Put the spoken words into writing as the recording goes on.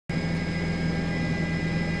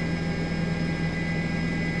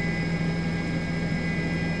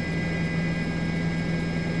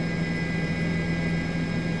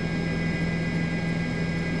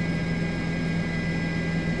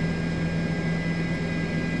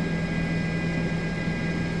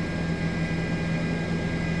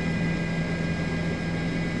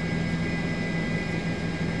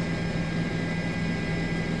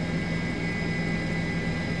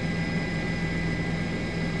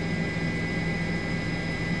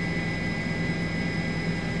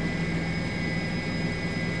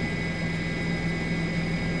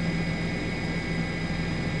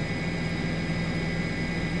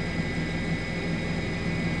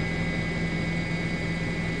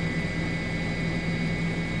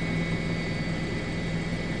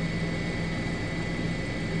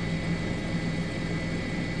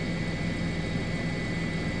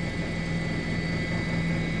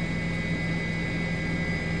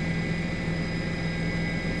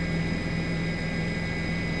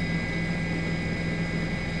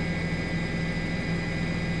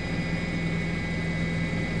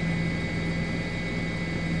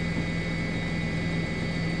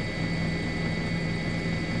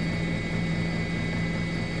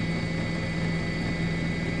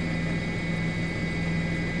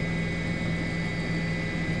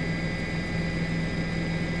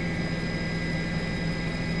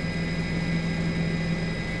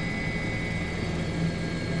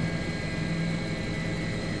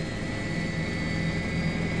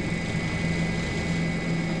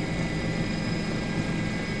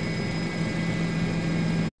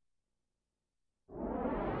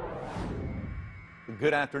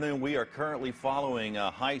Good afternoon. We are currently following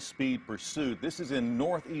a high-speed pursuit. This is in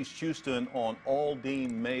northeast Houston on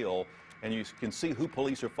Aldine Mail, and you can see who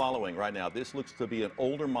police are following right now. This looks to be an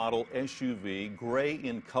older model SUV, gray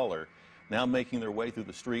in color, now making their way through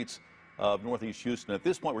the streets of northeast Houston. At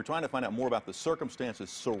this point, we're trying to find out more about the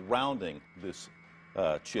circumstances surrounding this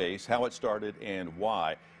chase, how it started, and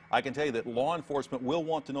why. I can tell you that law enforcement will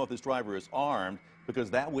want to know if this driver is armed,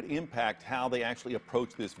 because that would impact how they actually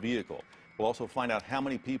approach this vehicle. We'll also find out how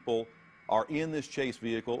many people are in this chase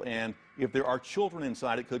vehicle, and if there are children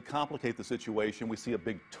inside, it could complicate the situation. We see a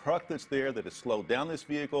big truck that's there that has slowed down this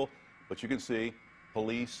vehicle, but you can see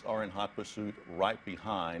police are in hot pursuit right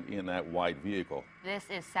behind in that white vehicle. This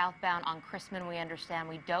is southbound on Chrisman, we understand.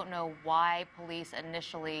 We don't know why police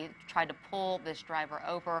initially tried to pull this driver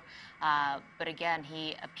over, but again,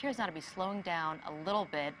 he appears now to be slowing down a little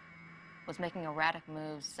bit, was making erratic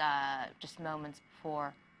moves just moments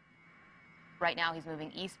before. Right now, he's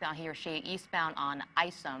moving eastbound, he or she eastbound on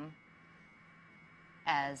Isom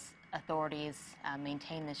as authorities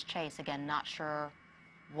maintain this chase. Again, not sure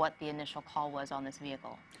what the initial call was on this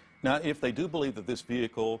vehicle. Now, if they do believe that this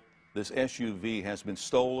vehicle, this SUV, has been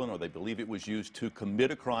stolen, or they believe it was used to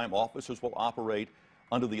commit a crime, officers will operate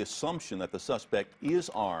under the assumption that the suspect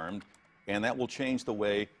is armed, and that will change the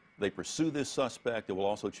way they pursue this suspect. It will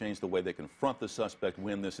also change the way they confront the suspect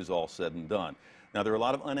when this is all said and done. Now, there are a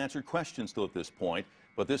lot of unanswered questions still at this point,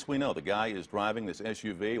 but this we know. The guy is driving this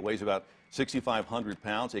SUV. It weighs about 6,500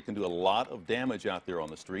 pounds. It can do a lot of damage out there on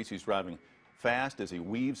the streets. He's driving fast as he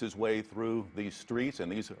weaves his way through these streets,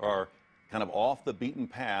 and these are kind of off the beaten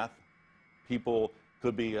path. People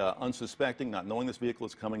could be unsuspecting, not knowing this vehicle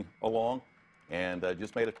is coming along, and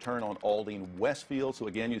just made a turn on Aldine Westfield. So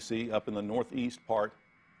again, you see up in the northeast part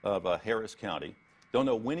of Harris County. Don't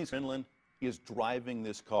know when he's inland is driving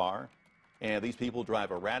this car. And these people drive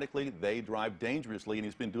erratically, they drive dangerously, and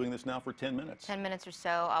he's been doing this now for 10 minutes. 10 minutes or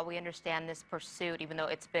so. We understand this pursuit, even though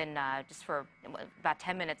it's been just for about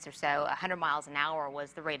 10 minutes or so, 100 miles an hour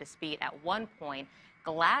was the rate of speed at one point.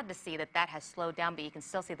 Glad to see that that has slowed down, but you can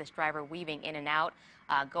still see this driver weaving in and out,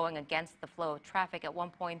 going against the flow of traffic at one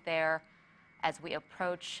point there. As we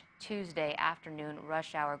approach Tuesday afternoon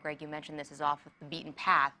rush hour, Greg, you mentioned this is off the beaten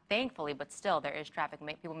path, thankfully, but still there is traffic,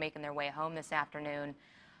 people making their way home this afternoon.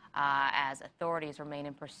 As authorities remain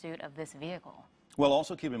in pursuit of this vehicle. Well,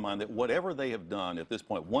 also keep in mind that whatever they have done at this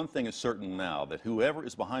point, one thing is certain now, that whoever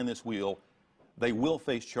is behind this wheel, they will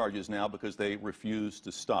face charges now because they refuse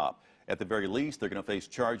to stop. At the very least, they're going to face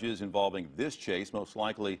charges involving this chase, most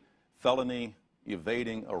likely felony,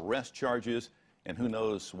 evading arrest charges, and who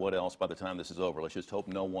knows what else by the time this is over. Let's just hope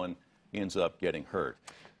no one ends up getting hurt.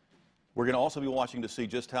 We're going to also be watching to see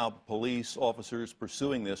just how police officers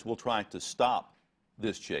pursuing this will try to stop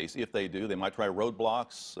this chase. If they do, they might try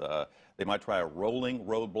roadblocks. They might try a rolling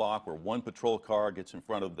roadblock where one patrol car gets in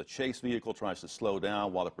front of the chase vehicle, tries to slow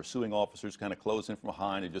down while the pursuing officers kind of close in from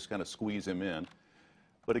behind and just kind of squeeze him in.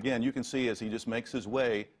 But again, you can see as he just makes his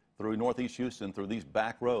way through northeast Houston, through these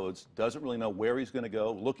back roads, doesn't really know where he's going to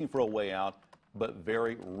go, looking for a way out, but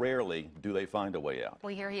very rarely do they find a way out.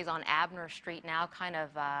 Well, here he's on Abner Street now, kind of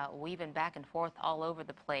weaving back and forth all over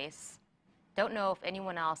the place. Don't know if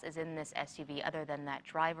anyone else is in this SUV other than that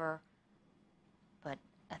driver, but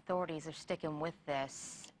authorities are sticking with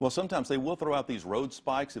this. Well, sometimes they will throw out these road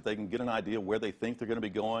spikes if they can get an idea where they think they're going to be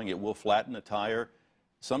going. It will flatten a tire.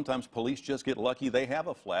 Sometimes police just get lucky. They have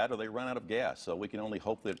a flat or they run out of gas, so we can only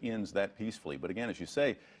hope that it ends that peacefully. But again, as you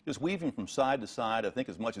say, just weaving from side to side, I think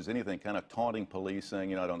as much as anything, kind of taunting police, saying,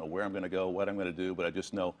 you know, I don't know where I'm going to go, what I'm going to do, but I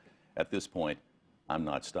just know at this point I'm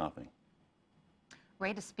not stopping.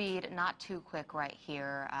 Rate of speed, not too quick right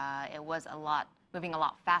here. It was moving a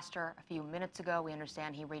lot faster a few minutes ago. We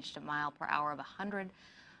understand he reached a mile per hour of 100.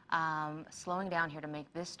 Slowing down here to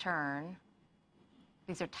make this turn.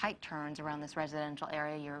 These are tight turns around this residential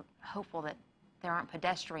area. You're hopeful that there aren't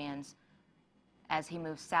pedestrians as he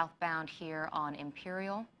moves southbound here on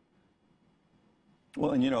Imperial.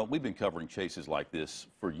 Well, and you know, we've been covering chases like this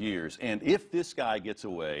for years, and if this guy gets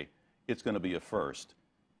away, it's going to be a first.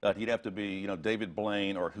 He'd have to be, you know, David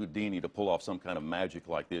Blaine or Houdini to pull off some kind of magic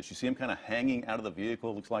like this. You see him kind of hanging out of the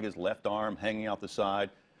vehicle. Looks like his left arm hanging out the side.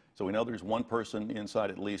 So we know there's one person inside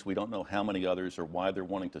at least. We don't know how many others or why they're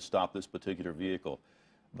wanting to stop this particular vehicle.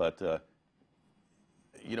 But,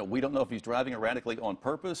 you know, we don't know if he's driving erratically on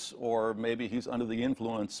purpose or maybe he's under the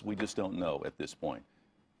influence. We just don't know at this point.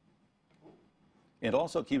 And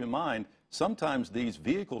also keep in mind, sometimes these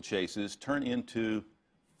vehicle chases turn into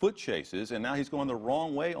foot chases, and now he's going the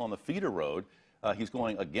wrong way on the feeder road. He's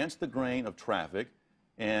going against the grain of traffic,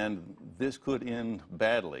 and this could end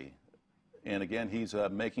badly. And again, he's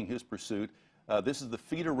making his pursuit This is the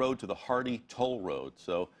feeder road to the Hardy Toll Road,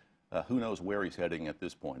 so who knows where he's heading at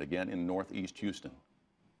this point, again in northeast Houston.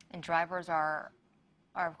 And drivers are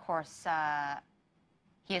of course,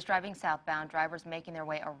 he is driving southbound. Drivers making their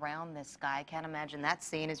way around this guy. I can't imagine that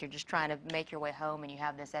scene as you're just trying to make your way home and you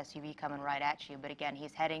have this SUV coming right at you. But again,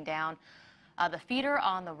 he's heading down the feeder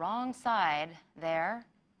on the wrong side there,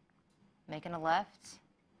 making a left.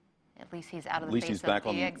 At least he's out of the face he's of back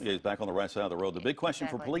the he's back on the right side of the road. The big question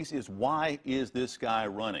for police is, why is this guy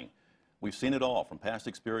running? We've seen it all from past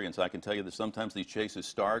experience. I can tell you that sometimes these chases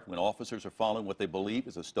start when officers are following what they believe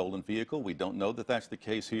is a stolen vehicle. We don't know that that's the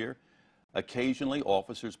case here. Occasionally,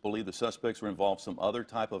 officers believe the suspects are involved in some other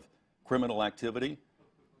type of criminal activity.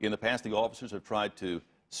 In the past, the officers have tried to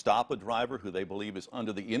stop a driver who they believe is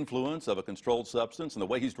under the influence of a controlled substance, and the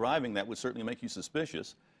way he's driving, that would certainly make you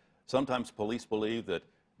suspicious. Sometimes police believe that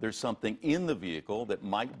there's something in the vehicle that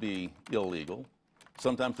might be illegal.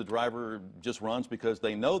 Sometimes the driver just runs because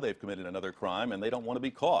they know they've committed another crime and they don't want to be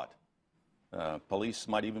caught. Police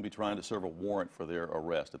might even be trying to serve a warrant for their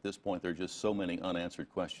arrest. At this point, there are just so many unanswered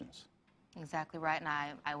questions. Exactly right, and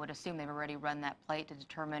I would assume they've already run that plate to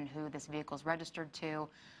determine who this vehicle is registered to.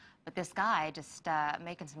 But this guy just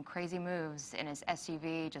making some crazy moves in his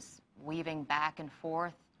SUV, just weaving back and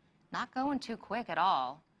forth, not going too quick at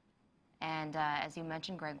all. And as you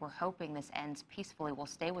mentioned, Greg, we're hoping this ends peacefully. We'll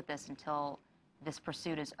stay with this until this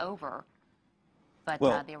pursuit is over. But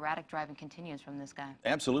the erratic driving continues from this guy.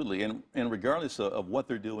 Absolutely, and regardless of what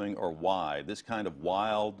they're doing or why, this kind of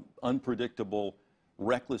wild, unpredictable,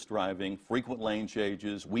 reckless driving, frequent lane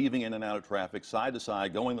changes, weaving in and out of traffic, side to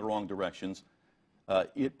side, going the wrong directions,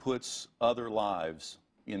 it puts other lives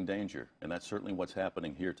in danger, and that's certainly what's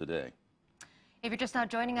happening here today. If you're just now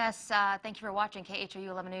joining us, thank you for watching KHOU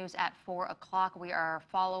 11 News at 4 o'clock. We are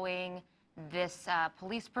following this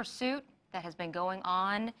police pursuit that has been going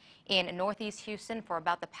on in northeast Houston for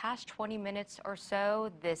about the past 20 minutes or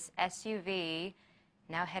so. This SUV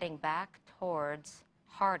now heading back towards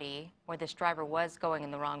Hardy, where this driver was going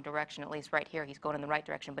in the wrong direction. At least right here, he's going in the right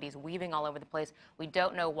direction, but he's weaving all over the place. We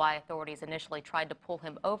don't know why authorities initially tried to pull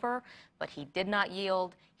him over, but he did not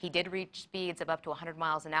yield. He did reach speeds of up to 100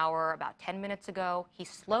 miles an hour about 10 minutes ago. He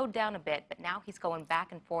slowed down a bit, but now he's going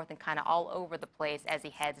back and forth and kind of all over the place as he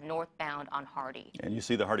heads northbound on Hardy. And you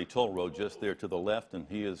see the Hardy Toll Road just there to the left, and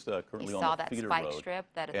he is currently on the feeder road. He saw that spike strip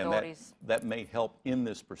that authorities... And that may help in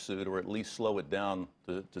this pursuit, or at least slow it down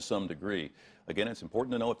to some degree. Again, it's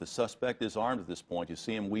important to know if the suspect is armed at this point. You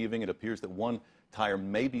see him weaving. It appears that one tire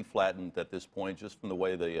may be flattened at this point, just from the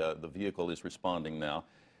way the vehicle is responding now.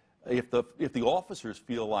 If the officers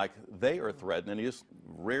feel like they are threatened, and he just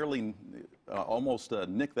rarely almost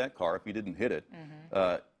nicked that car if he didn't hit it,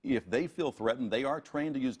 if they feel threatened, they are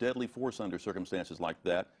trained to use deadly force under circumstances like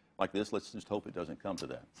this. Let's just hope it doesn't come to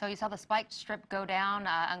that. So you saw the spiked strip go down.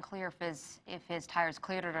 Unclear if his tires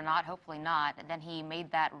cleared it or not. Hopefully not. And then he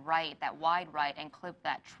made that right, that wide right, and clipped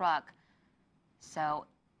that truck. So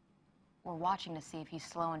we're watching to see if he's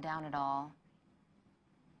slowing down at all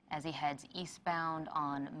as he heads eastbound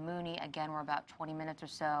on Mooney. Again, we're about 20 minutes or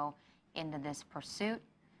so into this pursuit.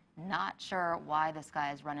 Not sure why this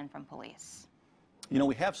guy is running from police. You know,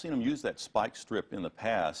 we have seen him use that spike strip in the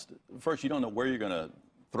past. First, you don't know where you're going to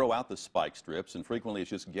throw out the spike strips, and frequently it's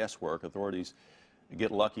just guesswork. Authorities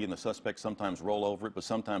get lucky and the suspects sometimes roll over it, but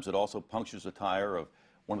sometimes it also punctures a tire of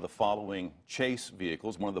one of the following chase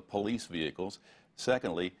vehicles, one of the police vehicles.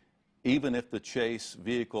 Secondly, even if the chase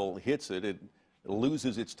vehicle hits it, it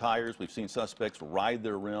loses its tires. We've seen suspects ride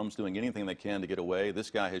their rims, doing anything they can to get away. This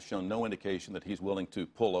guy has shown no indication that he's willing to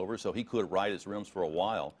pull over, so he could ride his rims for a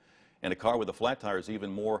while. And a car with a flat tire is even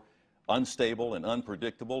more unstable and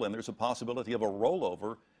unpredictable, and there's a possibility of a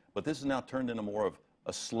rollover, but this is now turned into more of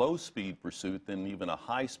a slow-speed pursuit than even a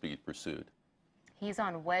high-speed pursuit. He's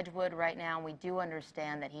on Wedgwood right now. We do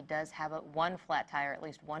understand that he does have one flat tire, at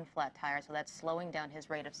least one flat tire, so that's slowing down his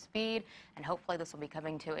rate of speed, and hopefully this will be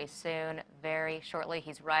coming to a soon, very shortly.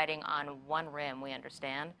 He's riding on one rim, we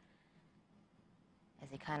understand, as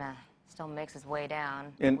he kind of still makes his way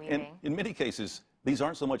down, and in many cases, these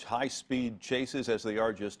aren't so much high-speed chases as they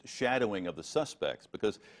are just shadowing of the suspects,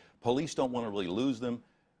 because police don't want to really lose them,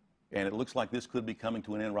 and it looks like this could be coming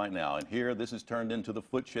to an end right now. And here, this is turned into the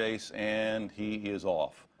foot chase, and he is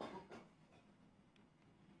off.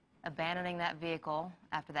 Abandoning that vehicle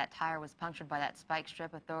after that tire was punctured by that spike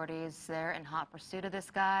strip. Authorities there in hot pursuit of this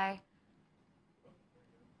guy.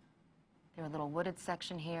 Through a little wooded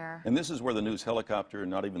section here. And this is where the news helicopter,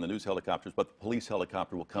 not even the news helicopters, but the police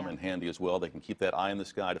helicopter will come in handy as well. They can keep that eye in the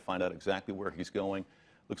sky to find out exactly where he's going.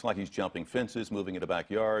 Looks like he's jumping fences, moving into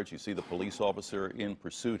backyards. You see the police officer in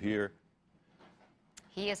pursuit here.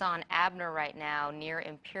 He is on Abner right now near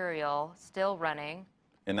Imperial, still running.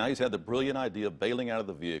 And now he's had the brilliant idea of bailing out of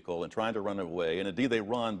the vehicle and trying to run away. And indeed they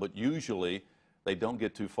run, but usually they don't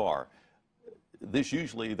get too far.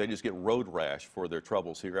 Usually they just get road rash for their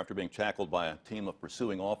troubles here after being tackled by a team of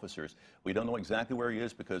pursuing officers. We don't know exactly where he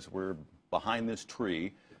is because we're behind this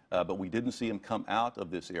tree, but we didn't see him come out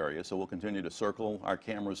of this area, so we'll continue to circle our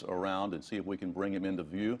cameras around and see if we can bring him into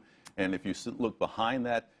view. And if you look behind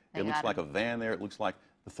that, it looks like a van there. It looks like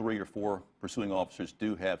the 3 or 4 pursuing officers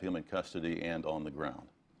do have him in custody and on the ground.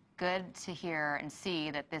 Good to hear and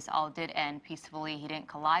see that this all did end peacefully. He didn't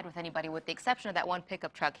collide with anybody, with the exception of that one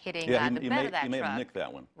pickup truck hitting the bed of that truck. He may have nicked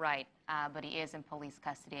that one. Right, but he is in police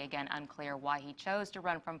custody. Again, unclear why he chose to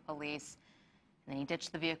run from police. And then he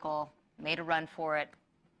ditched the vehicle, made a run for it.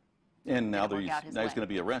 And now he's going to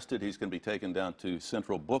be arrested. He's going to be taken down to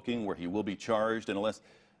central booking where he will be charged. And unless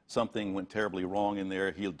something went terribly wrong in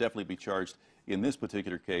there, he'll definitely be charged in this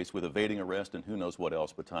particular case with evading arrest and who knows what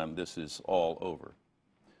else by the time this is all over.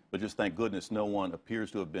 But just thank goodness no one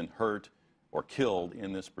appears to have been hurt or killed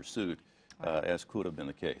in this pursuit, as could have been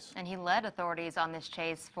the case. And he led authorities on this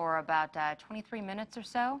chase for about 23 minutes or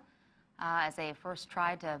so as they first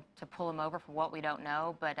tried to pull him over for what we don't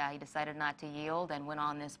know, but he decided not to yield and went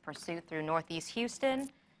on this pursuit through northeast Houston.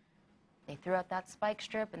 They threw out that spike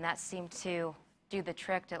strip, and that seemed to do the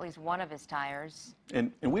trick to at least one of his tires.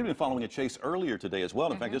 And we've been following a chase earlier today as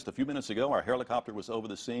well. In fact, just a few minutes ago, our helicopter was over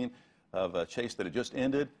the scene of a chase that had just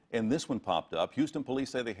ended, and this one popped up. Houston police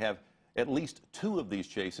say they have at least 2 of these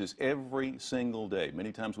chases every single day.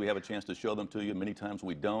 Many times we have a chance to show them to you, many times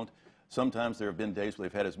we don't. Sometimes there have been days where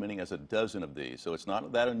they've had as many as a dozen of these, so it's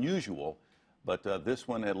not that unusual, but this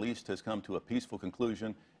one at least has come to a peaceful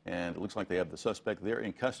conclusion, and it looks like they have the suspect there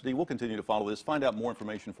in custody. We'll continue to follow this, find out more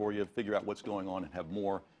information for you, figure out what's going on, and have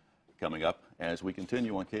more coming up as we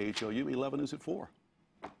continue on KHOU 11 News at 4.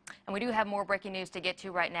 And we do have more breaking news to get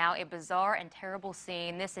to right now. A bizarre and terrible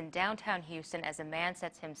scene, this in downtown Houston, as a man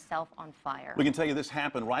sets himself on fire. We can tell you this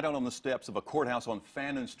happened right out on the steps of a courthouse on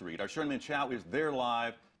Fannin Street. Our Sherman Chow is there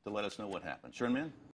live to let us know what happened. Sherman?